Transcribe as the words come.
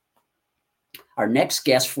Our next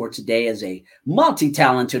guest for today is a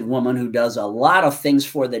multi-talented woman who does a lot of things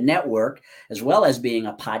for the network, as well as being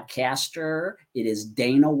a podcaster. It is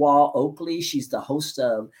Dana Wall Oakley. She's the host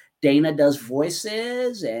of Dana Does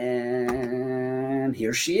Voices, and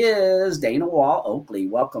here she is, Dana Wall Oakley.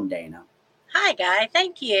 Welcome, Dana. Hi, Guy.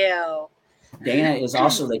 Thank you. Dana is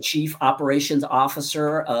also the Chief Operations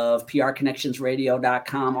Officer of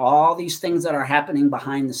PRConnectionsRadio.com. All these things that are happening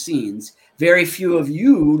behind the scenes. Very few of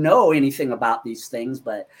you know anything about these things,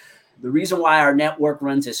 but the reason why our network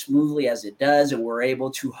runs as smoothly as it does, and we're able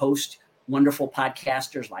to host wonderful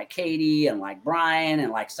podcasters like Katie and like Brian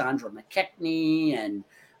and like Sandra McKechnie and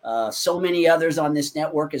so many others on this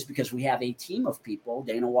network, is because we have a team of people,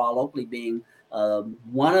 Dana Wall Oakley being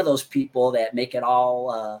one of those people that make it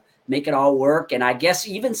all work. And I guess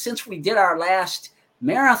even since we did our last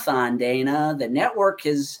marathon, Dana, the network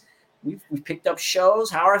we've picked up shows.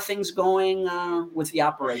 How are things going with the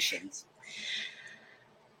operations?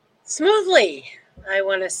 Smoothly, I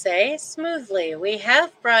want to say smoothly. We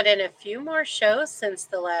have brought in a few more shows since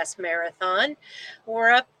the last marathon. We're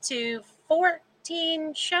up to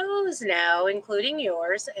 14 shows now, including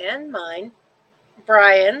yours and mine,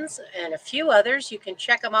 Brian's, and a few others. You can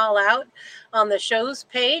check them all out on the shows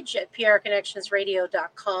page at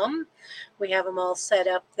prconnectionsradio.com. We have them all set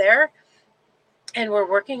up there, and we're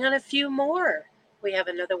working on a few more. We have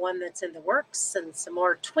another one that's in the works and some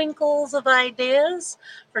more twinkles of ideas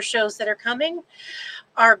for shows that are coming.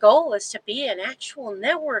 Our goal is to be an actual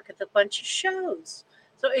network with a bunch of shows.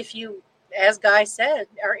 So if you, as Guy said,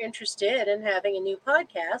 are interested in having a new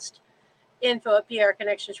podcast, info at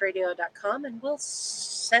prconnectionsradio.com, and we'll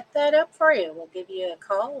set that up for you. We'll give you a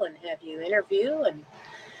call and have you interview,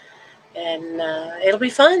 and it'll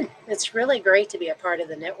be fun. It's really great to be a part of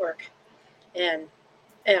the network. And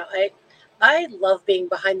I love being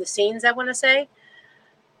behind the scenes, I want to say,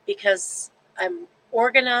 because I'm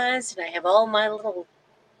organized and I have all my little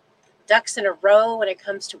ducks in a row when it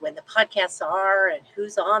comes to when the podcasts are and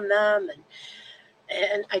who's on them.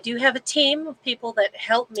 And I do have a team of people that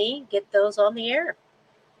help me get those on the air.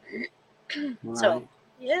 Right. So,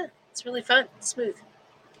 yeah, it's really fun. It's smooth.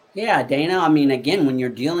 Yeah, Dana. I mean, again, when you're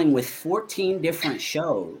dealing with 14 different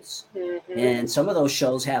shows, and some of those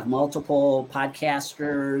shows have multiple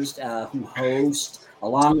podcasters who host,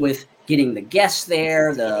 along with getting the guests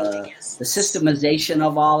there, the systemization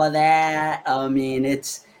of all of that. I mean,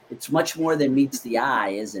 it's much more than meets the eye,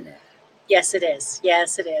 isn't it? Yes, it is.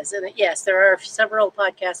 Yes, it is. And yes, there are several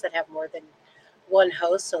podcasts that have more than one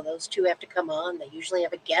host, so those two have to come on. They usually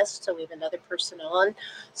have a guest, so we have another person on,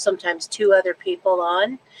 sometimes two other people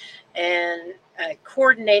on, and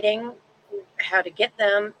coordinating how to get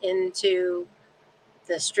them into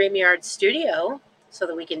the StreamYard studio so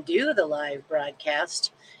that we can do the live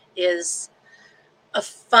broadcast is a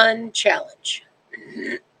fun challenge.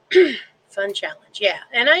 Fun challenge, yeah.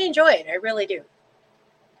 And I enjoy it. I really do.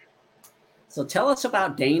 So tell us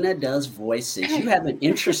about Dana Does Voices. You have an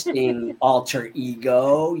interesting alter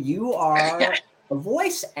ego. You are a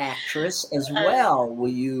voice actress as well. Will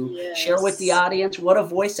you share with the audience what a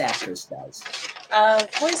voice actress does?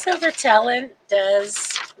 Voiceover talent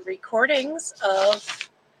does recordings of,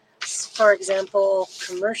 for example,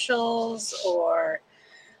 commercials or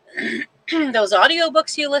those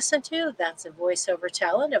audiobooks you listen to. That's a voiceover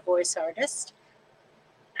talent, a voice artist.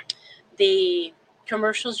 The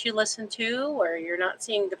commercials you listen to where you're not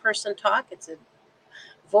seeing the person talk, it's a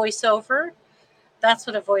voiceover. That's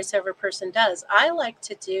what a voiceover person does. I like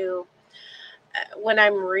to do, when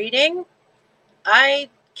I'm reading, I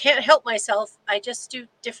can't help myself. I just do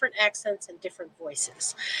different accents and different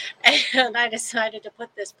voices. And I decided to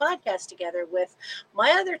put this podcast together with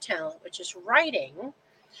my other talent, which is writing.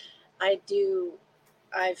 I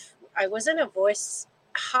was in a voiceover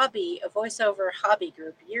hobby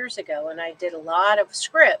group years ago, and I did a lot of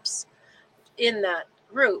scripts in that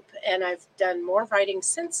group, and I've done more writing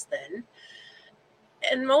since then.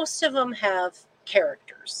 And most of them have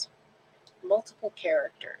characters, multiple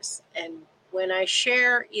characters. And when I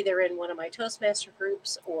share either in one of my Toastmaster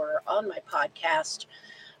groups or on my podcast,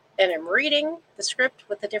 and I'm reading the script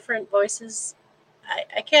with the different voices,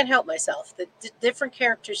 I can't help myself. The different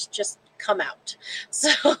characters just come out.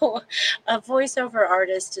 So a voiceover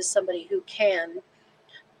artist is somebody who can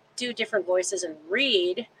do different voices and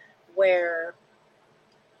read where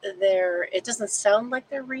it doesn't sound like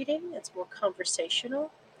they're reading. It's more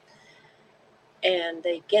conversational. And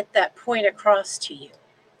they get that point across to you.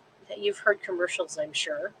 You've heard commercials, I'm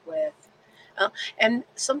sure, with, and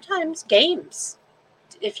sometimes games.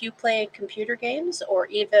 If you play computer games or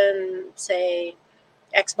even, say,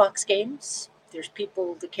 Xbox games,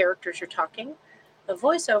 the characters are talking. A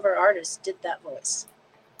voiceover artist did that voice.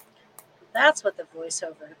 That's what the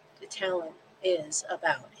voiceover talent is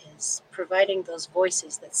about, is providing those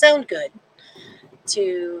voices that sound good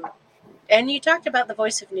to. And you talked about the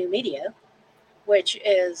voice of new media, which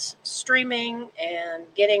is streaming and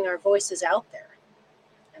getting our voices out there.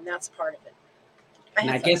 And that's part of it. And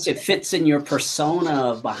I guess it fits in your persona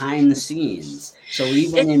of behind the scenes. So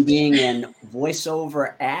even in being an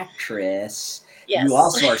voiceover actress, yes. you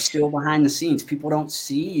also are still behind the scenes. People don't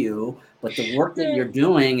see you, but the work that you're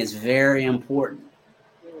doing is very important.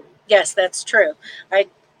 Yes, that's true.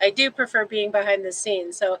 I do prefer being behind the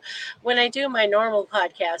scenes. So when I do my normal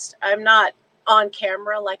podcast, I'm not on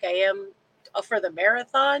camera like I am for the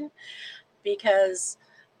marathon, because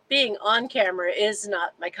being on camera is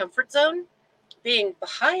not my comfort zone. Being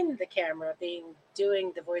behind the camera,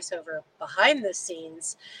 doing the voiceover behind the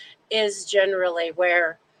scenes is generally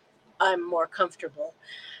where I'm more comfortable.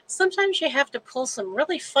 Sometimes you have to pull some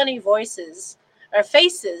really funny voices or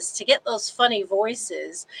faces to get those funny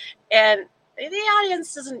voices, and the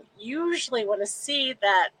audience doesn't usually want to see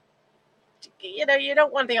that. You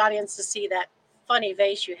don't want the audience to see that funny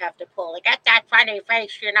face you have to pull. Like, get that funny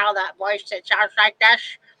face, that voice that sounds like this.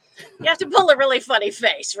 You have to pull a really funny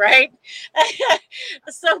face, right?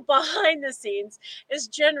 So behind the scenes is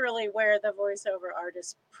generally where the voiceover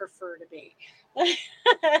artists prefer to be. Well,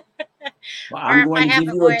 I'm going to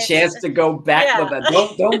give you a chance to go back. Yeah.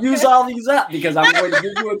 Don't use all these up, because I'm going to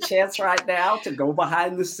give you a chance right now to go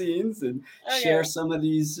behind the scenes and share some of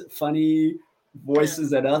these funny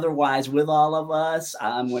voices that otherwise with all of us.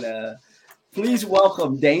 I'm going to please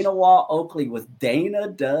welcome Dana Wall Oakley with Dana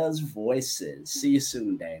Does Voices. See you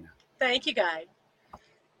soon, Dana. Thank you, Guy.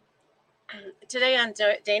 Today on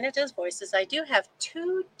Dana Does Voices, I do have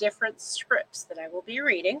 2 different scripts that I will be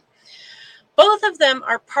reading. Both of them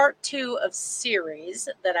are part 2 of series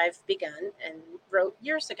that I've begun and wrote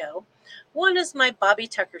years ago. One is my Bobby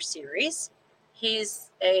Tucker series.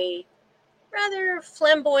 He's a rather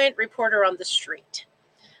flamboyant reporter on the street.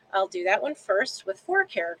 I'll do that one first with 4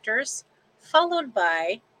 characters, followed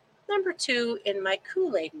by number 2 in my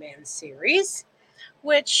Kool-Aid Man series,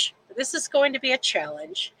 which, this is going to be a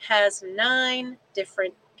challenge, has 9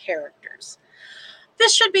 different characters.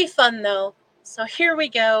 This should be fun, though. So here we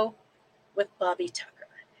go with Bobby Tucker.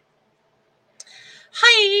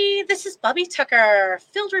 Hi, this is Bobby Tucker,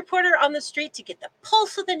 field reporter on the street to get the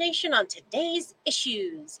pulse of the nation on today's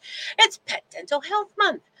issues. It's Pet Dental Health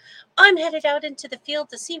Month. I'm headed out into the field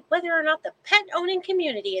to see whether or not the pet-owning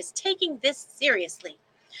community is taking this seriously.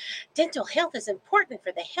 Dental health is important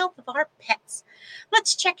for the health of our pets.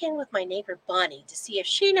 Let's check in with my neighbor Bonnie to see if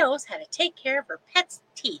she knows how to take care of her pet's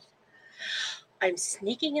teeth. I'm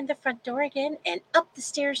sneaking in the front door again and up the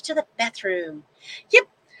stairs to the bathroom. Yep,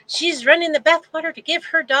 she's running the bathwater to give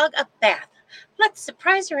her dog a bath. Let's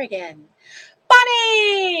surprise her again.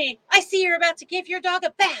 Bonnie! I see you're about to give your dog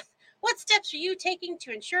a bath. What steps are you taking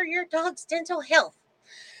to ensure your dog's dental health?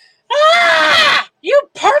 Ah! You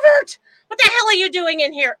pervert! What the hell are you doing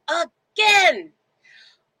in here again?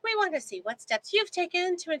 We want to see what steps you've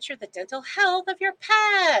taken to ensure the dental health of your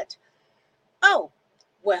pet. Oh,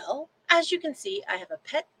 well, as you can see, I have a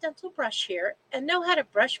pet dental brush here and know how to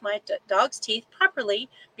brush my dog's teeth properly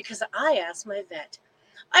because I asked my vet.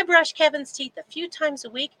 I brush Kevin's teeth a few times a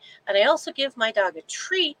week, and I also give my dog a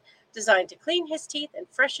treat designed to clean his teeth and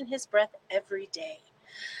freshen his breath every day.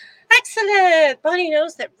 Excellent! Bonnie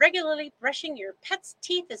knows that regularly brushing your pet's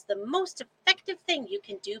teeth is the most effective thing you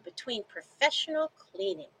can do between professional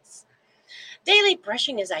cleanings. Daily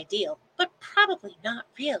brushing is ideal, but probably not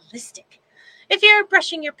realistic. If you're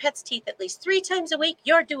brushing your pet's teeth at least 3 times a week,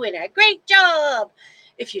 you're doing a great job.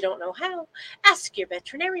 If you don't know how, ask your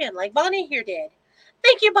veterinarian like Bonnie here did.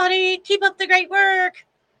 Thank you, Bonnie. Keep up the great work.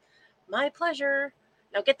 My pleasure.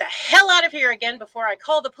 Now get the hell out of here again before I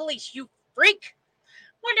call the police, you freak.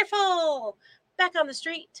 Wonderful. Back on the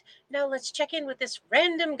street. Now let's check in with this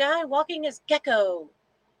random guy walking his gecko.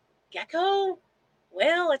 Gecko?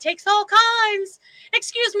 Well, it takes all kinds.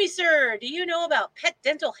 Excuse me, sir. Do you know about pet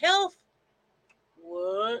dental health?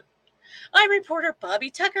 What? I'm reporter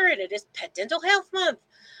Bobby Tucker, and it is Pet Dental Health Month.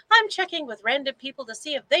 I'm checking with random people to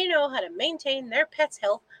see if they know how to maintain their pet's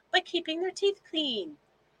health by keeping their teeth clean.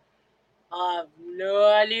 I've no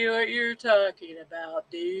idea what you're talking about,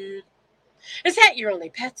 dude. Is that your only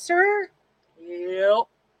pet, sir? Yep.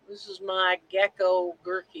 This is my gecko,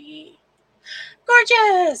 Gurky.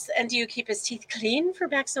 Gorgeous! And do you keep his teeth clean for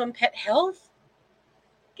maximum pet health?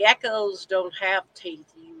 Geckos don't have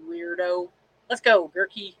teeth, you weirdo. Let's go,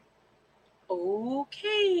 Gurky.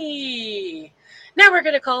 Okay. Now we're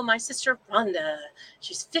going to call my sister Rhonda.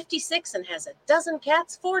 She's 56 and has a dozen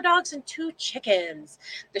cats, 4 dogs, and 2 chickens.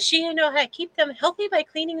 Does she know how to keep them healthy by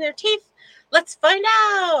cleaning their teeth? Let's find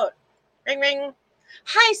out. Ring, ring.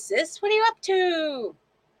 Hi, sis. What are you up to?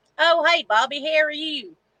 Oh, hey, Bobby. How are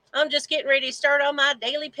you? I'm just getting ready to start on my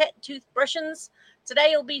daily pet toothbrushings.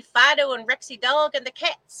 Today will be Fido and Rexy Dog and the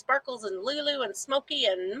cats, Sparkles and Lulu and Smokey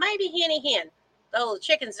and maybe Henny Hen. Though the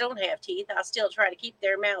chickens don't have teeth, I still try to keep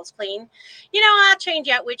their mouths clean. I change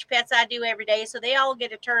out which pets I do every day so they all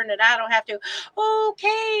get a turn and I don't have to.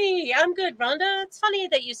 Okay, I'm good, Rhonda. It's funny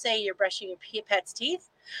that you say you're brushing your pet's teeth.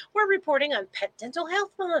 We're reporting on Pet Dental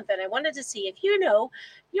Health Month, and I wanted to see if you know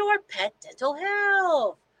your pet dental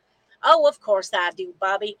health. Oh, of course I do,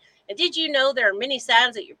 Bobby. And did you know there are many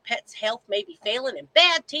signs that your pet's health may be failing, and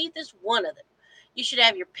bad teeth is one of them? You should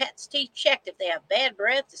have your pet's teeth checked if they have bad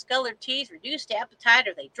breath, discolored teeth, reduced appetite,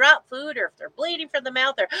 or they drop food, or if they're bleeding from the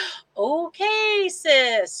mouth. Or okay,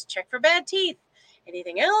 sis, check for bad teeth.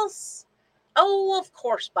 Anything else? Oh, of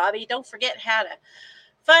course, Bobby. Don't forget how to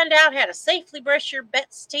find out how to safely brush your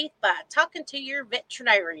pet's teeth by talking to your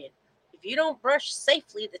veterinarian. If you don't brush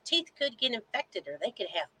safely, the teeth could get infected or they could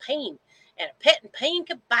have pain, and a pet in pain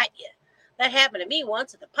could bite you. That happened to me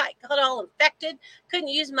once. The bite got all infected. Couldn't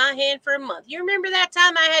use my hand for a month. You remember that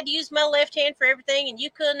time I had to use my left hand for everything and you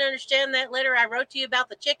couldn't understand that letter I wrote to you about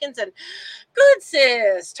the chickens? And good,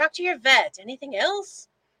 sis. Talk to your vet. Anything else?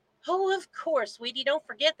 Oh, of course, sweetie. Don't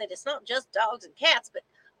forget that it's not just dogs and cats, but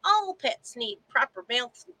all pets need proper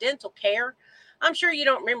mouth and dental care. I'm sure you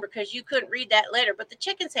don't remember because you couldn't read that letter, but the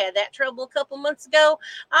chickens had that trouble a couple months ago.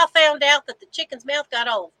 I found out that the chicken's mouth got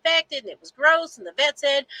all infected and it was gross, and the vet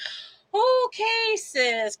said, okay,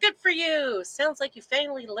 sis, good for you. Sounds like you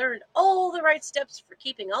finally learned all the right steps for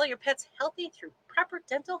keeping all your pets healthy through proper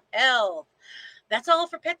dental health. That's all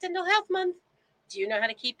for Pet Dental Health Month. Do you know how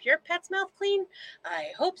to keep your pet's mouth clean?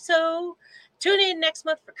 I hope so. Tune in next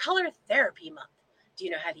month for Color Therapy Month. Do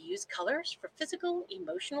you know how to use colors for physical,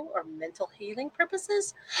 emotional, or mental healing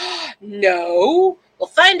purposes? No. We'll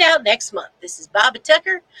find out next month. This is Bobby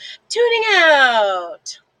Tucker tuning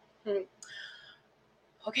out.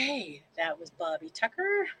 Okay, that was Bobby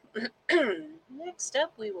Tucker. Next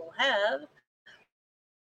up, we will have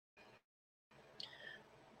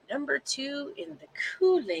number 2 in the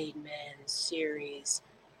Kool-Aid Man series.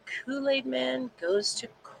 Kool-Aid Man goes to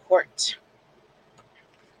court.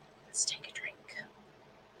 Let's take a drink.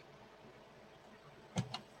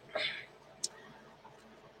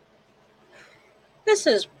 This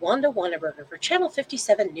is Wanda Wanderberger for Channel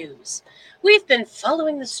 57 News. We've been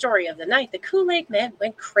following the story of the night the Kool-Aid Man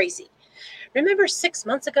went crazy. Remember 6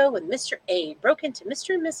 months ago when Mr. Aid broke into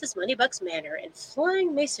Mr. and Mrs. Moneybuck's manor and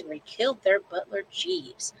flying masonry killed their butler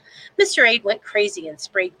Jeeves? Mr. Aid went crazy and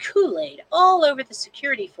sprayed Kool-Aid all over the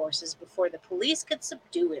security forces before the police could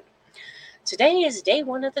subdue him. Today is day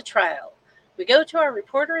 1 of the trial. We go to our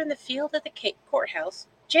reporter in the field at the courthouse,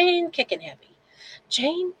 Jane Kickenhappy.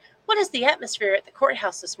 Jane, what is the atmosphere at the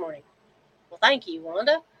courthouse this morning? Well, thank you,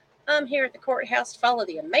 Wanda. I'm here at the courthouse to follow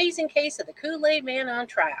the amazing case of the Kool-Aid Man on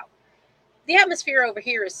trial. The atmosphere over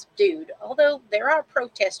here is subdued, although there are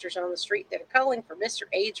protesters on the street that are calling for Mr.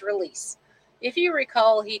 Aid's release. If you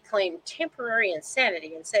recall, he claimed temporary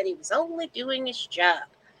insanity and said he was only doing his job.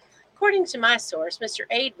 According to my source, Mr.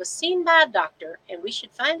 Aid was seen by a doctor, and we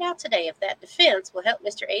should find out today if that defense will help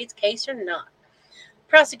Mr. Aid's case or not. The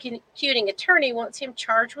prosecuting attorney wants him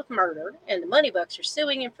charged with murder, and the Moneybucks are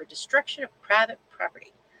suing him for destruction of private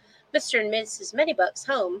property. Mr. and Mrs. Moneybuck's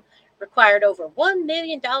home required over $1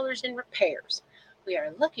 million in repairs. We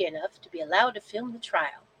are lucky enough to be allowed to film the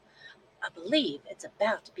trial. I believe it's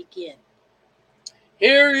about to begin.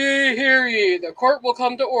 Hear ye, hear ye. The court will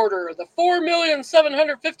come to order. The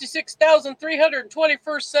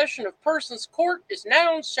 4,756,321st session of Persons Court is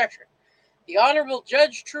now in session. The Honorable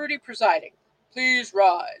Judge Trudy presiding. Please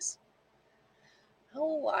rise.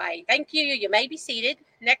 Oh, I thank you. You may be seated.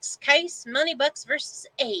 Next case, Moneybucks versus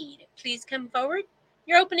Aid. Please come forward.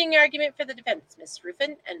 Your opening argument for the defense, Miss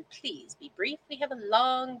Ruffin, and please be brief. We have a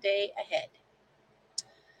long day ahead.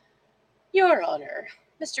 Your Honor,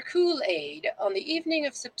 Mr. Kool-Aid, on the evening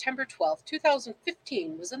of September 12,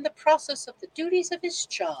 2015, was in the process of the duties of his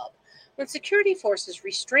job when security forces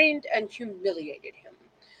restrained and humiliated him.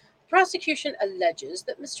 The prosecution alleges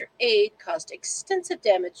that Mr. Aid caused extensive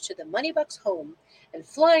damage to the Moneybucks' home and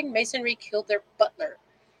flying masonry killed their butler.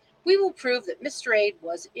 We will prove that Mr. Aid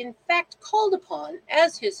was in fact called upon,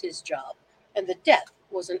 as is his job, and the death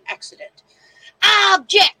was an accident. I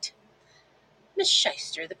object! Miss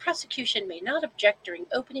Shyster, the prosecution may not object during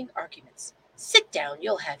opening arguments. Sit down,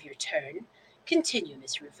 you'll have your turn. Continue,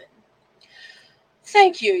 Miss Ruffin.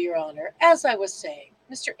 Thank you, Your Honor. As I was saying,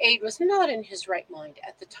 Mr. Aid was not in his right mind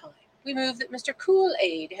at the time. We move that Mr.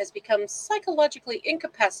 Kool-Aid has become psychologically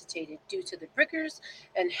incapacitated due to the rigors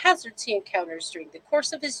and hazards he encounters during the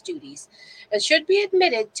course of his duties and should be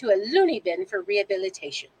admitted to a loony bin for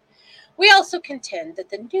rehabilitation. We also contend that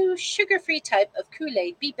the new sugar-free type of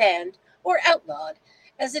Kool-Aid be banned or outlawed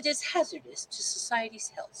as it is hazardous to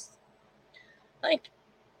society's health. Thank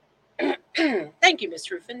Thank you, Miss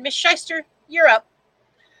Ruffin. Miss Shyster, you're up.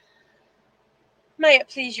 May it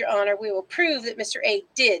please your honor, we will prove that Mr. A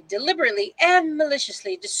did deliberately and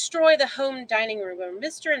maliciously destroy the home dining room of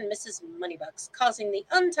Mr. and Mrs. Moneybucks, causing the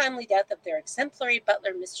untimely death of their exemplary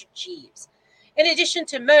butler, Mr. Jeeves. In addition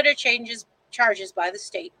to murder charges by the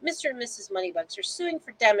state, Mr. and Mrs. Moneybucks are suing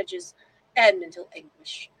for damages and mental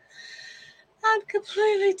anguish. I'm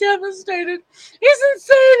completely devastated. He's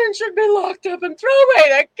insane and should be locked up and throw away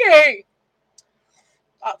that key.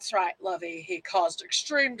 That's right, Lovey. He caused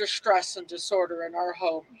extreme distress and disorder in our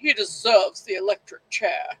home. He deserves the electric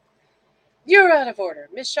chair. You're out of order.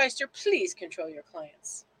 Miss Shyster, please control your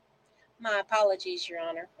clients. My apologies, Your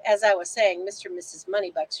Honor. As I was saying, Mr. and Mrs.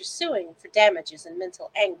 Moneybucks are suing for damages and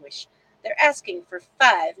mental anguish. They're asking for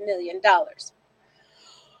 $5 million.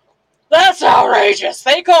 That's outrageous.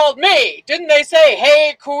 They called me. Didn't they say,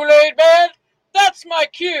 hey, Kool-Aid man? That's my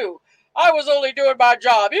cue. I was only doing my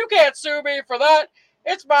job. You can't sue me for that.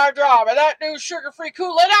 It's my job, and that new sugar-free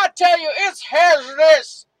Kool-Aid, I tell you, it's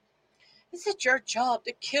hazardous. Is it your job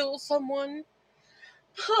to kill someone?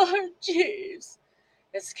 Oh, jeez.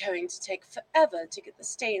 It's going to take forever to get the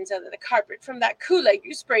stains out of the carpet from that Kool-Aid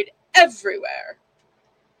you sprayed everywhere.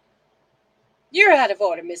 You're out of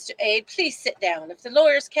order, Mr. Aid. Please sit down. If the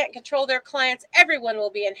lawyers can't control their clients, everyone will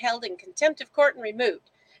be held in contempt of court and removed.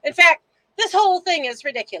 In fact, this whole thing is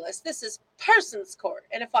ridiculous. This is person's court,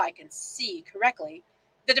 and if I can see correctly,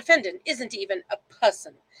 the defendant isn't even a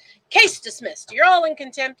person. Case dismissed. You're all in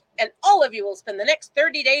contempt, and all of you will spend the next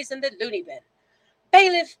 30 days in the loony bin.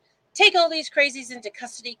 Bailiff, take all these crazies into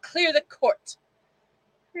custody. Clear the court.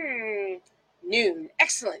 Noon.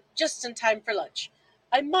 Excellent. Just in time for lunch.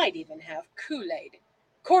 I might even have Kool-Aid.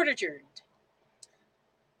 Court adjourned.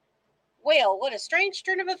 Well, what a strange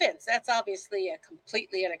turn of events. That's obviously a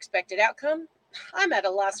completely unexpected outcome. I'm at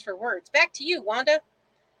a loss for words. Back to you, Wanda.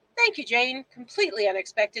 Thank you, Jane. Completely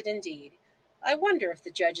unexpected indeed. I wonder if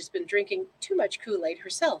the judge has been drinking too much Kool-Aid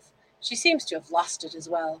herself. She seems to have lost it as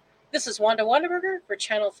well. This is Wanda Wonderburger for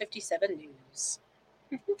Channel 57 News.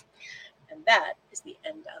 And that is the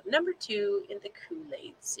end of number 2 in the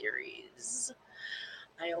Kool-Aid series.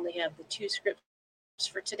 I only have the 2 scripts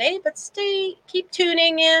for today, but keep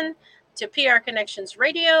tuning in to PR Connections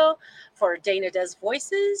Radio for Dana Does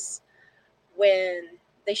Voices when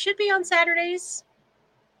they should be on Saturdays.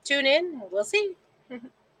 Tune in. We'll see.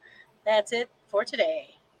 That's it for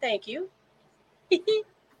today. Thank you.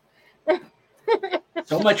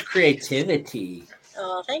 So much creativity.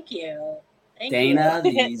 Oh, thank you. Thank Dana,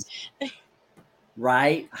 you. these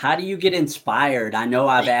right? How do you get inspired? I know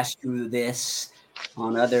I've asked you this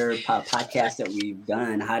on other podcasts that we've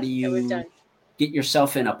done. How do you get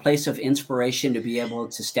yourself in a place of inspiration to be able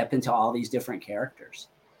to step into all these different characters?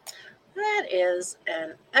 That is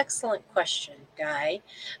an excellent question, Guy.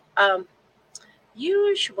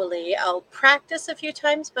 Usually I'll practice a few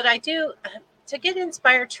times, but I do, to get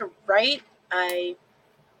inspired to write, I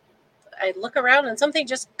look around and something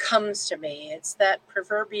just comes to me. It's that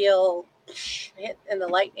proverbial hit in the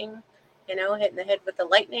lightning, hitting the head with the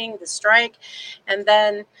lightning, the strike. And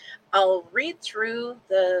then I'll read through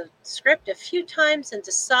the script a few times and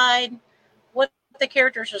decide what the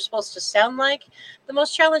characters are supposed to sound like. The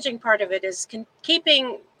most challenging part of it is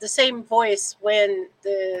keeping the same voice when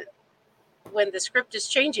the script is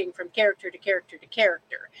changing from character to character to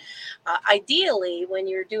character. Ideally, when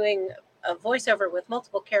you're doing a voiceover with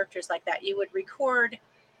multiple characters like that, you would record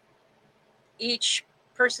each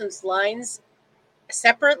person's lines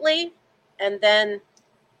separately and then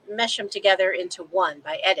mesh them together into one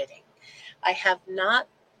by editing. I have not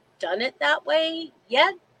done it that way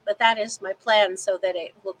yet, but that is my plan so that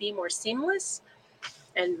it will be more seamless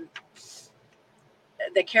and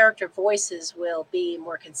the character voices will be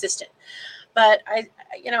more consistent. But I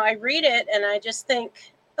read it and I just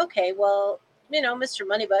think, okay, well, Mr.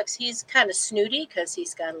 Moneybucks, he's kind of snooty because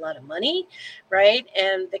he's got a lot of money, right?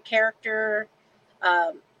 And the character,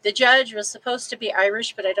 the judge was supposed to be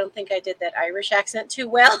Irish, but I don't think I did that Irish accent too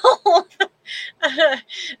well.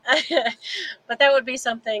 But that would be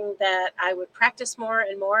something that I would practice more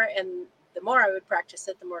and more. And the more I would practice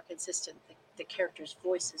it, the more consistent the characters'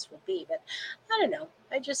 voices will be. But I don't know.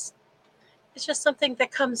 It's just something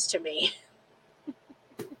that comes to me.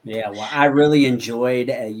 Yeah, well, I really enjoyed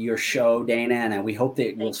your show, Dana, and we hope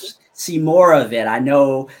that we'll Thank you. see more of it. I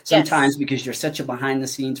know sometimes Yes. because you're such a behind the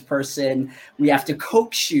scenes person, we have to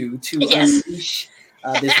coax you to Yes. unleash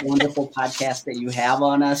this wonderful podcast that you have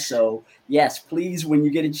on us. So, yes, please, when you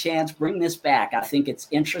get a chance, bring this back. I think it's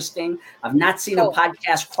interesting. I've not seen a Cool.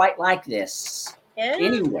 podcast quite like this Yeah.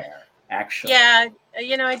 anywhere, actually. Yeah.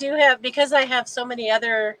 I do have, because I have so many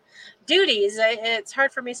other duties, it's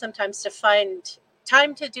hard for me sometimes to find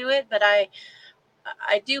time to do it, but I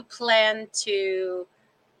do plan to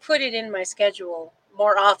put it in my schedule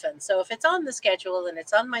more often. So if it's on the schedule and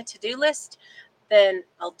it's on my to-do list, then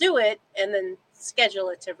I'll do it and then schedule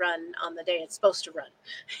it to run on the day it's supposed to run.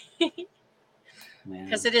 Yeah.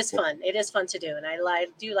 Because it is fun. It is fun to do, and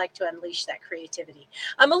do like to unleash that creativity.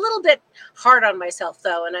 I'm a little bit hard on myself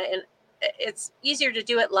though, and it's easier to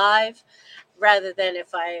do it live rather than if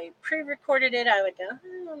I pre-recorded it. I would go,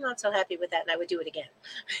 "Oh, I'm not so happy with that," and I would do it again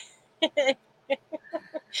Well,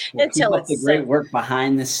 keep until up the it's great work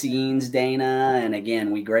behind the scenes, Dana. And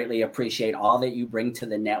again, we greatly appreciate all that you bring to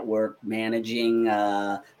the network, managing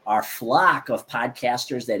our flock of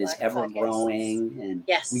podcasters that is like ever podcasts. growing. And we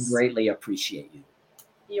Yes, greatly appreciate you.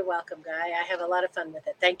 you're welcome, Guy. I have a lot of fun with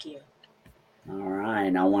it. Thank you. All right.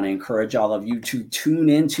 And I want to encourage all of you to tune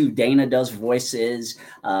into Dana Does Voices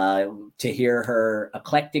to hear her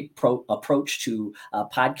eclectic approach to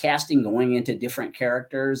podcasting, going into different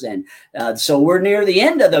characters. And so we're near the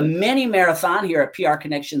end of the mini marathon here at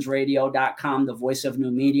prconnectionsradio.com, the voice of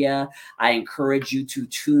new media. I encourage you to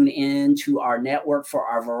tune in to our network for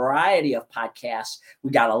our variety of podcasts.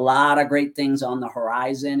 We got a lot of great things on the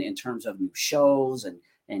horizon in terms of new shows and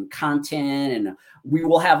content. And we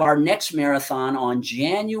will have our next marathon on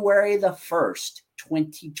January the 1st,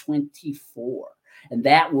 2024. And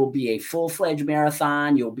that will be a full-fledged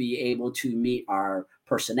marathon. You'll be able to meet our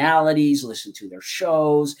personalities, listen to their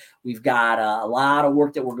shows. We've got a lot of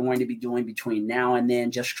work that we're going to be doing between now and then,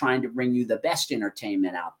 just trying to bring you the best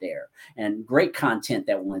entertainment out there and great content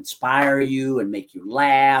that will inspire you and make you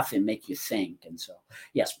laugh and make you think. And so,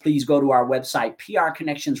 yes, please go to our website,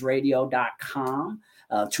 prconnectionsradio.com.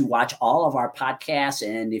 To watch all of our podcasts.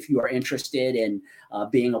 And if you are interested in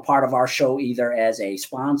being a part of our show, either as a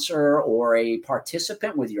sponsor or a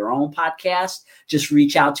participant with your own podcast, just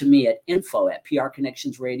reach out to me at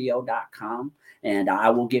info@prconnectionsradio.com, and I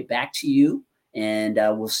will get back to you. And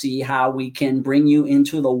we'll see how we can bring you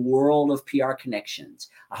into the world of PR Connections.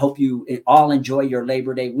 I hope you all enjoy your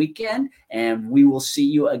Labor Day weekend, and we will see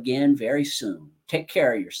you again very soon. Take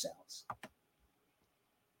care of yourselves.